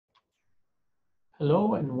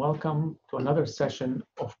Hello and welcome to another session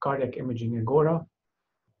of Cardiac Imaging Agora.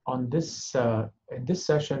 In this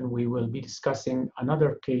session, we will be discussing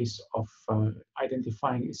another case of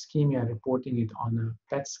identifying ischemia, reporting it on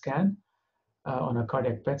a PET scan, on a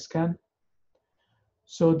cardiac PET scan.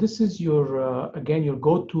 So this is your, again, your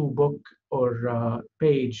go-to book or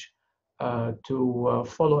page to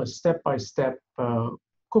follow a step-by-step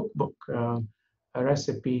cookbook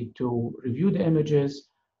recipe to review the images,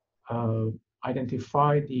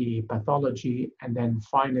 identify the pathology, and then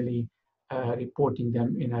finally reporting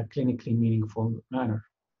them in a clinically meaningful manner.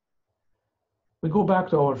 We go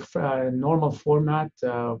back to our normal format.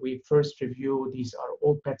 We first review, these are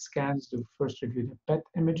all PET scans, to first review the PET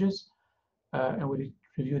images, and we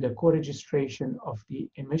review the co-registration of the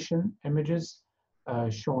emission images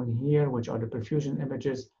shown here, which are the perfusion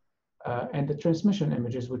images, and the transmission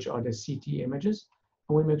images, which are the CT images.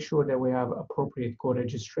 And we make sure that we have appropriate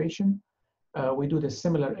co-registration. We do the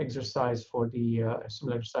similar exercise for the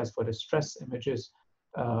stress images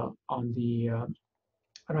on the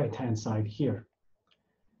right-hand side here.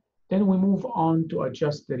 Then we move on to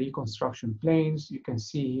adjust the reconstruction planes. You can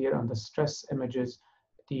see here on the stress images,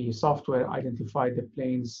 the software identified the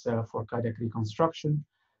planes for cardiac reconstruction.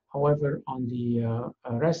 However, on the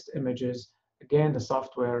rest images, again, the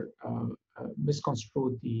software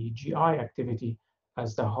misconstrued the GI activity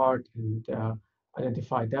as the heart and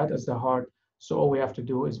identified that as the heart. So all we have to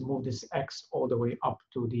do is move this X all the way up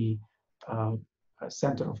to the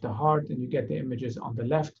center of the heart, and you get the images on the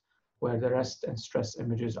left where the rest and stress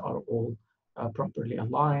images are all properly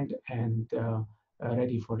aligned and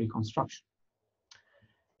ready for reconstruction.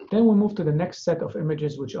 Then we move to the next set of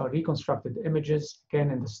images, which are reconstructed images.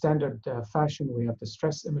 Again, in the standard fashion, we have the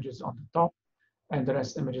stress images on the top and the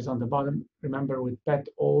rest images on the bottom. Remember, with PET,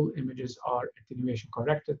 all images are attenuation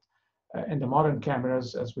corrected. In the modern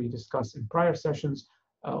cameras, as we discussed in prior sessions,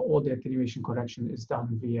 all the attenuation correction is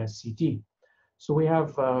done via CT. So we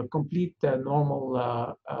have complete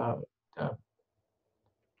normal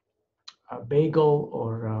bagel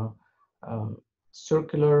or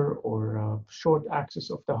circular or short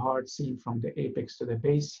axis of the heart seen from the apex to the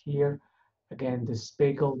base here. Again, this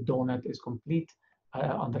bagel donut is complete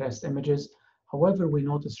on the rest images. However, we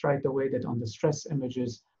notice right away that on the stress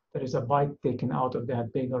images, there is a bite taken out of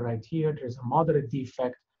that bagel right here. There's a moderate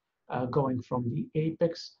defect going from the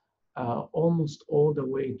apex almost all the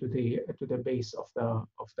way to the base of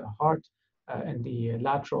the heart and the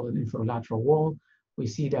lateral and inferolateral wall. We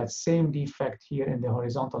see that same defect here in the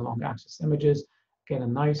horizontal long axis images. Again, a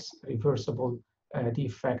nice reversible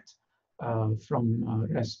defect from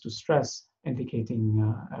rest to stress, indicating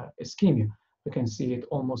ischemia. We can see it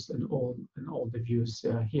almost in all the views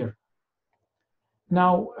here.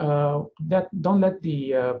 Now, don't let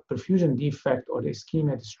the perfusion defect or the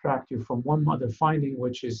ischemia distract you from one other finding,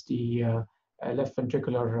 which is the left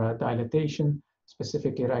ventricular dilatation.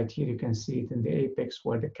 Specifically right here, you can see it in the apex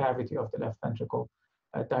where the cavity of the left ventricle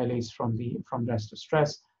dilates from rest to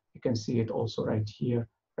stress. You can see it also right here,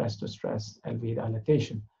 rest to stress, LV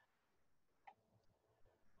dilatation.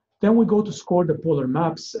 Then we go to score the polar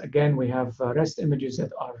maps. Again, we have rest images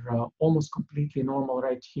that are almost completely normal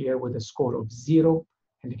right here with a score of 0,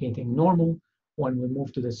 indicating normal. When we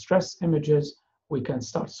move to the stress images, we can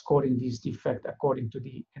start scoring these defects according to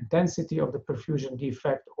the intensity of the perfusion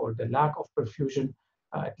defect or the lack of perfusion,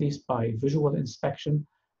 at least by visual inspection.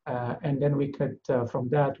 And then we could, from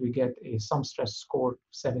that, we get a some stress score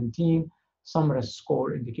 17, some rest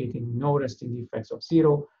score indicating no resting defects of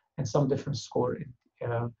 0, and some different score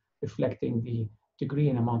reflecting the degree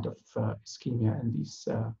and amount of ischemia in these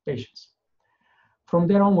patients. From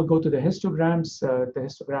there on, we go to the histograms. The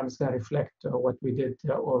histogram is going to reflect what we did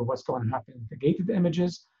or what's going to happen in the gated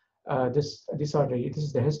images. This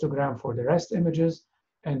is the histogram for the rest images,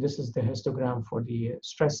 and this is the histogram for the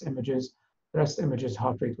stress images. Rest images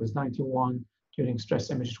heart rate was 91. During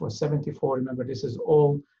stress images was 74. Remember, this is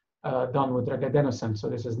all done with regadenoson, so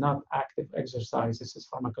this is not active exercise. This is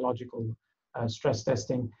pharmacological stress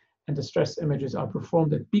testing. And the stress images are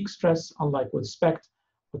performed at peak stress, unlike with SPECT.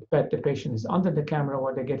 With PET, the patient is under the camera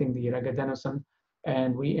while they're getting the regadenoson,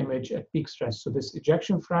 and we image at peak stress. So this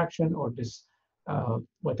ejection fraction or this,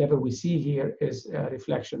 whatever we see here is a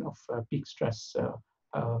reflection of peak stress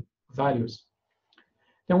values.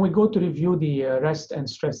 Then we go to review the rest and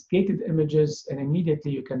stress gated images, and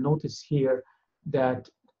immediately you can notice here that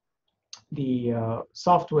the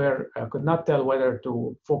software could not tell whether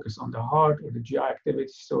to focus on the heart or the GI activity,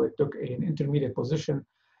 so it took an intermediate position.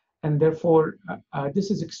 And therefore, this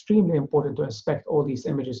is extremely important to inspect all these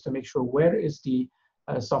images to make sure where is the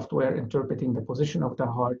software interpreting the position of the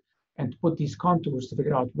heart and to put these contours to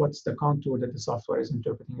figure out what's the contour that the software is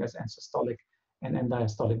interpreting as end-systolic and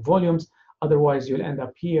end-diastolic volumes. Otherwise, you'll end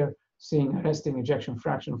up here seeing a resting ejection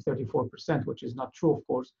fraction of 34%, which is not true, of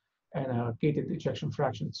course, and a gated ejection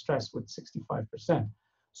fraction at stress with 65%.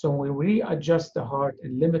 So when we readjust the heart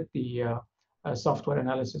and limit the software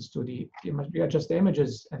analysis to the, readjust the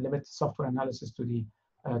images and limit the software analysis to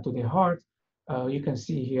the heart, you can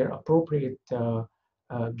see here appropriate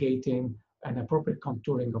gating and appropriate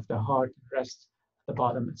contouring of the heart, rest at the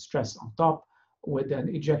bottom and stress on top, with an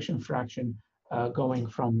ejection fraction going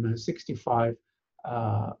from 65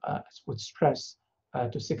 with stress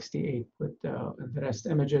to 68 with the rest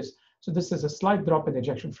images. So this is a slight drop in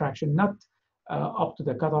ejection fraction, not up to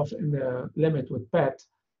the cutoff in the limit with PET,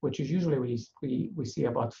 which is usually we see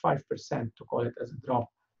about 5% to call it as a drop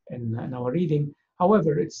in our reading.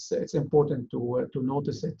 However, it's important to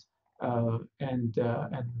notice it and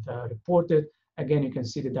report it. Again, you can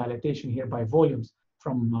see the dilatation here by volumes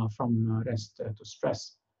from rest to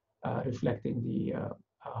stress, reflecting the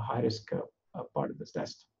high risk part of this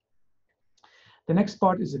test. The next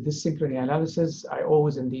part is the dyssynchrony analysis. I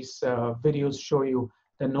always in these videos show you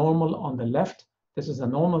the normal on the left. This is a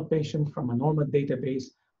normal patient from a normal database,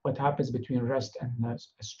 what happens between rest and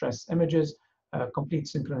stress images, complete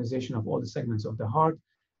synchronization of all the segments of the heart.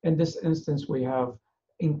 In this instance, we have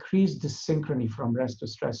increased dyssynchrony from rest to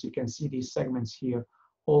stress. You can see these segments here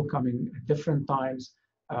all coming at different times,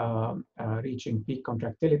 reaching peak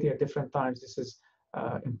contractility at different times. This is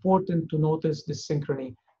important to notice.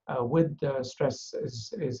 Dyssynchrony with stress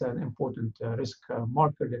is an important risk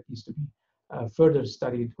marker that needs to be further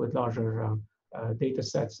studied with larger data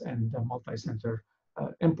sets and multi-center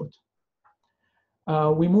input.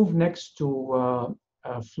 We move next to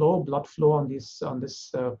blood flow on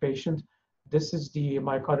this patient. This is the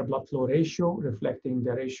myocardial blood flow ratio, reflecting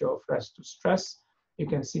the ratio of rest to stress. You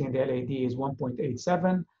can see in the LAD is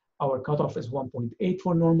 1.87. Our cutoff is 1.8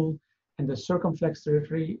 for normal. In the circumflex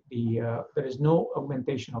territory, there is no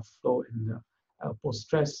augmentation of flow in the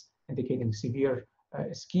post-stress, indicating severe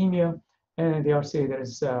ischemia. And in the RCA, there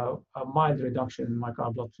is a mild reduction in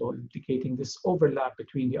myocardial blood flow, indicating this overlap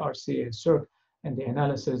between the RCA and circ and the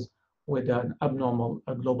analysis with an abnormal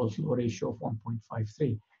global flow ratio of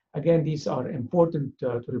 1.53. Again, these are important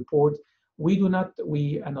to report.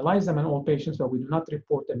 We analyze them in all patients, but we do not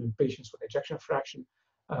report them in patients with ejection fraction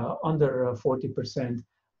under 40%.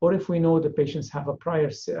 Or if we know the patients have a prior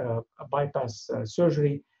bypass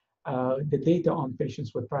surgery, the data on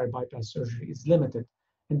patients with prior bypass surgery is limited.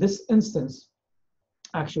 In this instance,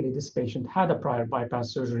 actually, this patient had a prior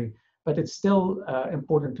bypass surgery, but it's still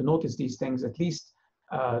important to notice these things, at least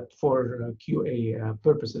for QA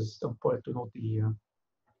purposes, to note the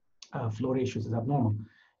flow ratios is abnormal.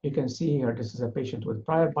 You can see here, this is a patient with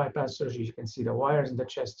prior bypass surgery. You can see the wires in the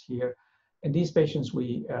chest here. In these patients,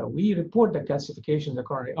 we report the calcification of the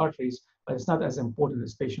coronary arteries, but it's not as important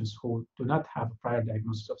as patients who do not have a prior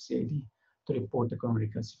diagnosis of CAD to report the coronary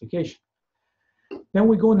calcification. Then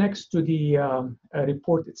we go next to the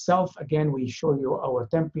report itself. Again, we show you our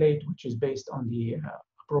template, which is based on the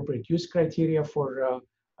appropriate use criteria for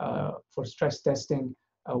stress testing,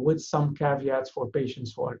 with some caveats for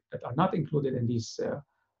patients that are not included in these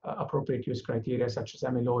appropriate use criteria, such as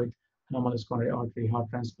amyloid, anomalous coronary artery, heart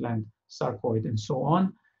transplant, sarcoid, and so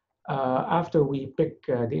on. After we pick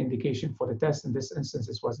the indication for the test, in this instance,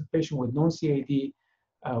 this was a patient with known CAD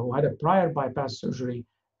who had a prior bypass surgery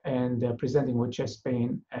and presenting with chest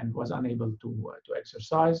pain and was unable to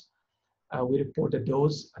exercise. We reported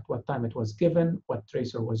those, at what time it was given, what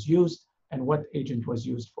tracer was used, and what agent was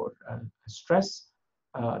used for stress.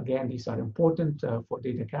 Again, these are important for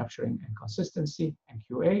data capturing and consistency and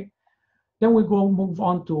QA. Then we move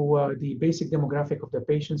on to the basic demographic of the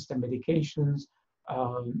patients, the medications,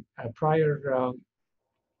 prior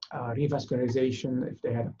revascularization, if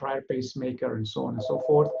they had a prior pacemaker, and so on and so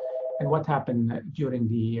forth, and what happened during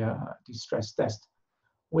the stress test.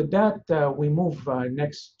 With that, we move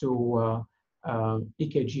next to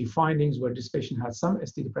EKG findings, where this patient had some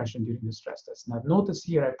ST depression during the stress test. Now notice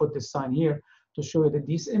here, I put this sign here to show you that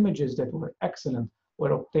these images that were excellent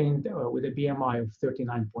were obtained with a BMI of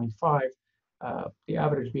 39.5. The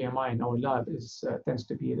average BMI in our lab tends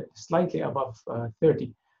to be slightly above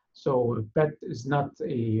 30. So PET is not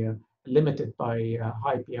limited by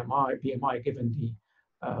high BMI given the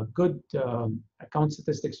good count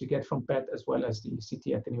statistics you get from PET, as well as the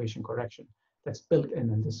CT attenuation correction that's built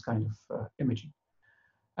in this kind of imaging.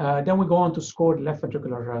 Then we go on to score the left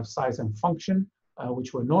ventricular size and function,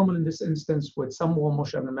 which were normal in this instance, with some wall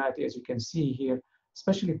motion abnormality, as you can see here,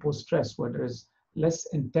 especially post-stress, where there is less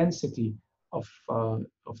intensity of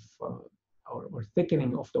or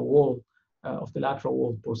thickening of the wall, of the lateral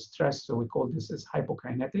wall post-stress. So we call this as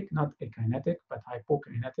hypokinetic, not akinetic, but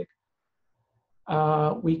hypokinetic.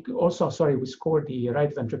 We also, we scored the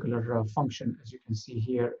right ventricular function. As you can see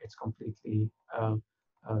here, it's completely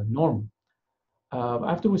normal.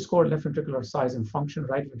 After we score left ventricular size and function,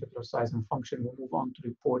 right ventricular size and function, we'll move on to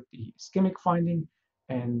report the ischemic finding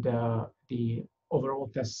and the overall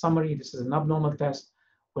test summary. This is an abnormal test.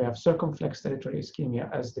 We have circumflex territory ischemia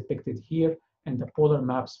as depicted here, and the polar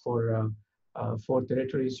maps for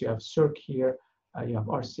territories. You have circ here, you have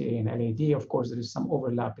RCA and LAD. Of course, there is some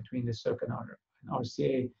overlap between the circ and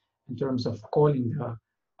RCA in terms of calling the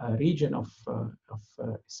region of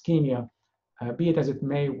ischemia. Be it as it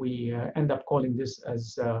may, we end up calling this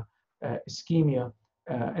as ischemia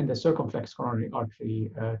in the circumflex coronary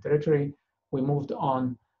artery territory. We moved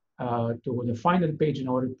on to the final page in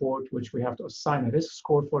our report, which we have to assign a risk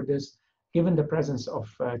score for this. Given the presence of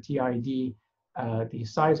TID, the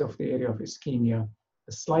size of the area of ischemia,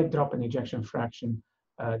 the slight drop in ejection fraction,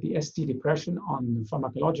 the ST depression on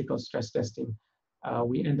pharmacological stress testing,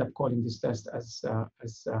 we end up calling this test as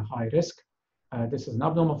high risk. This is an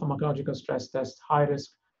abnormal pharmacological stress test, high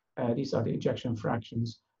risk. These are the ejection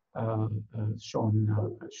fractions shown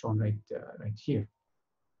right here.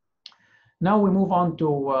 Now we move on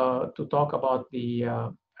to talk about the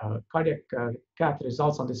cardiac cath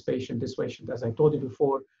results on this patient. This patient, as I told you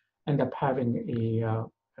before, ended up having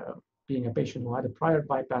being a patient who had a prior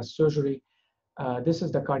bypass surgery. This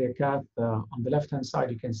is the cardiac cath. On the left-hand side,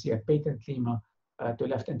 you can see a patent lima to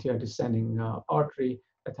left anterior descending artery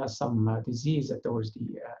that has some disease towards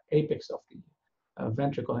the apex of the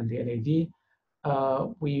ventricle and the LAD.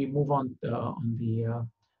 We move on the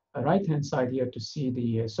right-hand side here to see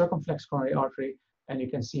the circumflex coronary artery, and you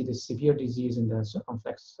can see the severe disease in the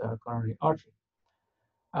circumflex coronary artery.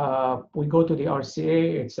 We go to the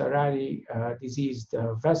RCA. It's a rarely diseased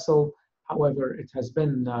vessel. However, it has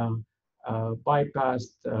been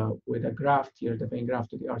bypassed with a graft here, the vein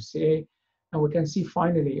graft to the RCA. And we can see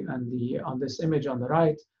finally on this image on the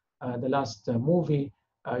right, the last movie,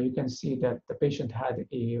 you can see that the patient had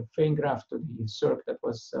a vein graft to the circ that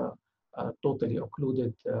was totally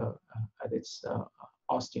occluded at its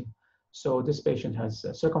ostium. So this patient has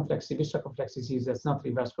severe circumflex disease that's not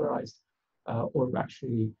revascularized, or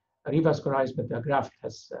actually revascularized, but the graft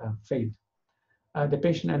has failed. The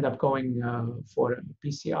patient ended up going for a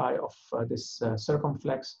PCI of this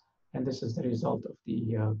circumflex, and this is the result of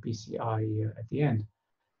the PCI at the end.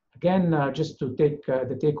 Again, just to take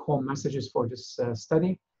the take-home messages for this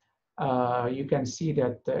study, you can see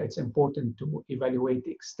that it's important to evaluate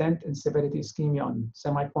the extent and severity of ischemia on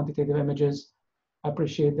semi-quantitative images.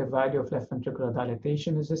 Appreciate the value of left ventricular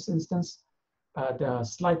dilatation in this instance. The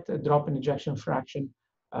slight drop in ejection fraction,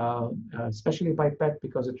 especially by PET,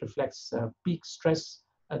 because it reflects peak stress,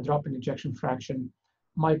 a drop in ejection fraction.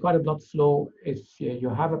 Myocardial blood flow, if you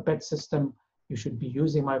have a PET system, you should be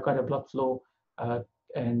using myocardial blood flow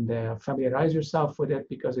and familiarize yourself with it,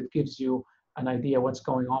 because it gives you an idea what's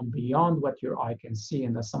going on beyond what your eye can see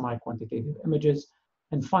in the semi-quantitative images.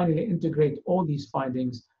 And finally, integrate all these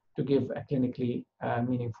findings to give a clinically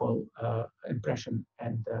meaningful impression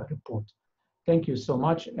and report. Thank you so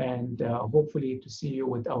much, and hopefully to see you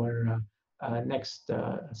with our next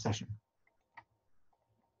session.